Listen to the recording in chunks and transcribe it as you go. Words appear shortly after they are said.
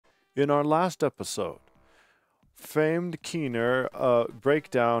In our last episode, famed Keener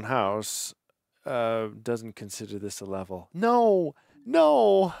breakdown house doesn't consider this a level. No,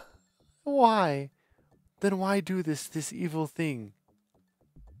 no. Why? Then why do this evil thing?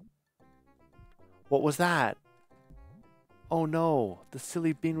 What was that? Oh no, the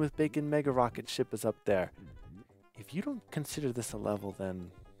silly bean with bacon mega rocket ship is up there. If you don't consider this a level,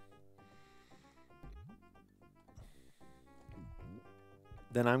 then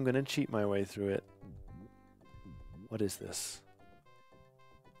I'm gonna cheat my way through it. What is this?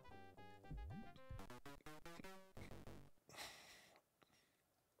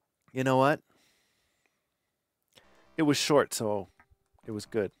 You know what? It was short, so it was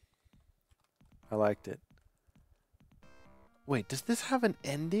good. I liked it. Wait, does this have an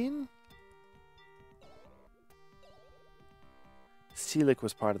ending? Seelick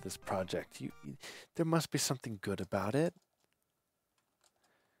was part of this project. There must be something good about it.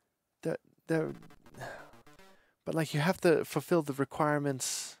 But like you have to fulfill the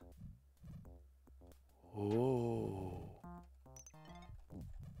requirements. Oh.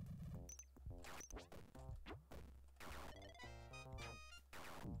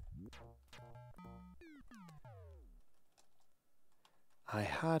 I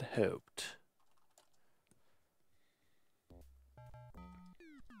had hoped.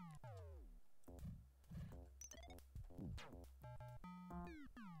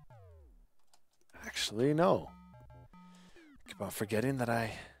 Actually, no. Keep on forgetting that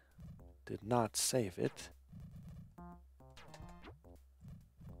I did not save it.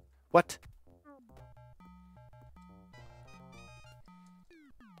 What?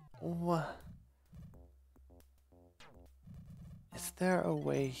 What? Is there a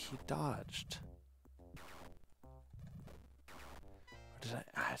way he dodged? Or did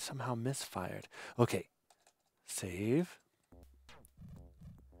I somehow misfired? Okay. Save.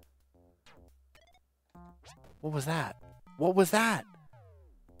 What was that? What was that?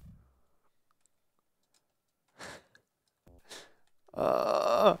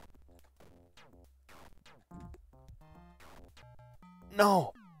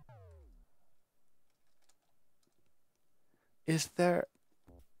 No. Is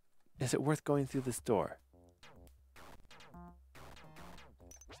it worth going through this door?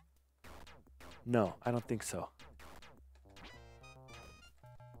 No, I don't think so.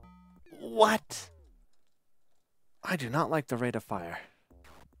 What? I do not like the rate of fire.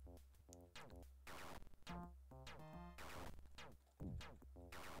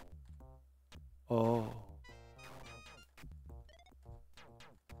 Oh.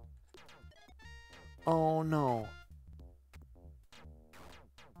 Oh no.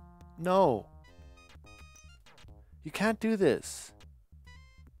 No. You can't do this.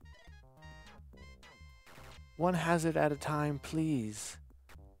 One hazard at a time, please.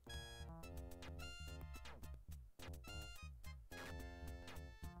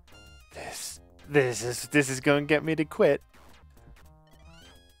 This is going to get me to quit.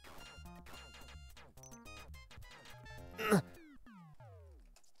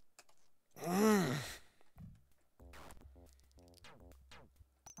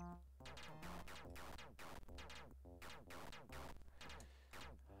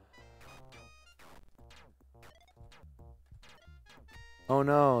 Oh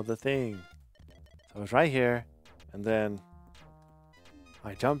no, the thing. So I was right here, and then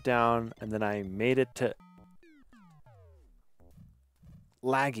I jumped down, and then I made it to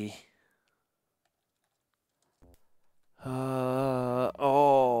laggy.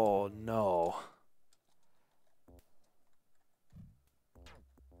 Oh no.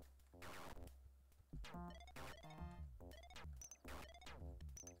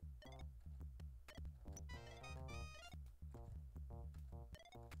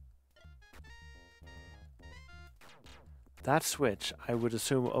 That switch, I would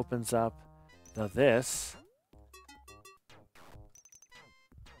assume, opens up this.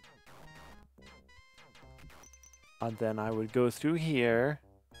 And then I would go through here.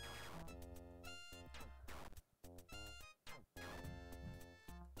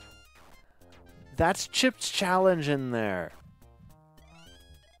 That's Chip's challenge in there.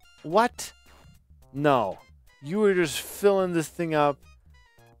 What? No. You were just filling this thing up.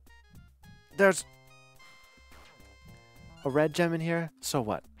 There's a red gem in here. So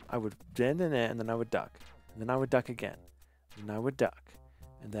what? I would bend in it, and then I would duck. And then I would duck again. And then I would duck.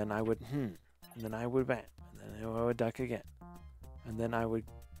 And then I would, And then I would bam. And then I would duck again. And then I would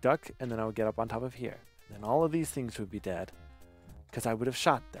duck, and then I would get up on top of here. And then all of these things would be dead. Because I would have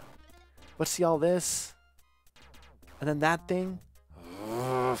shot them. But see all this? And then that thing?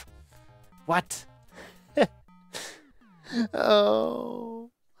 What?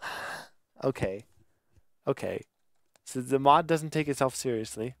 Oh. Okay. Okay. So the mod doesn't take itself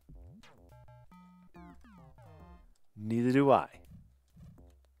seriously. Neither do I.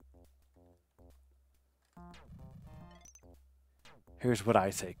 Here's what I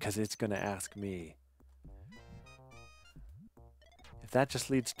say, because it's going to ask me. If that just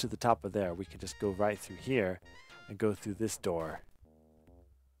leads to the top of there, we can just go right through here and go through this door.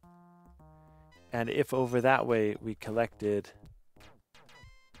 And if over that way we collected...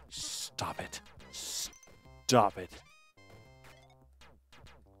 Stop it. Stop it.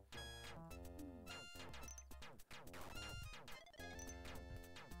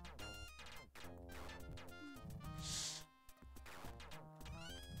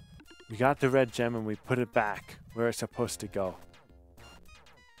 We got the red gem and we put it back where it's supposed to go.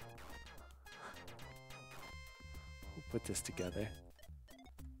 We'll put this together.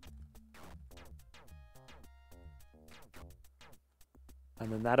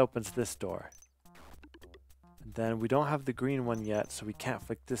 And then that opens this door. And then we don't have the green one yet, so we can't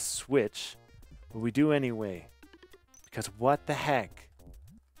flick this switch. But we do anyway. Because what the heck?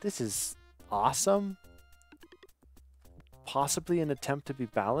 This is awesome. Possibly an attempt to be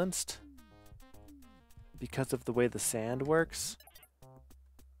balanced. Because of the way the sand works.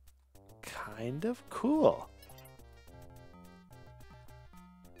 Kind of cool.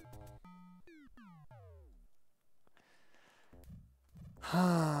 But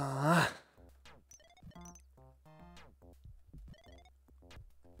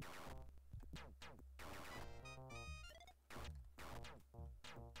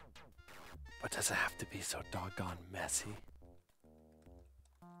does it have to be so doggone messy?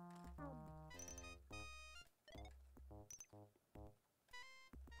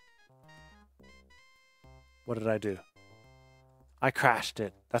 What did I do? I crashed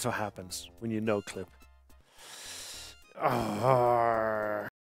it. That's what happens when you no clip. Oh.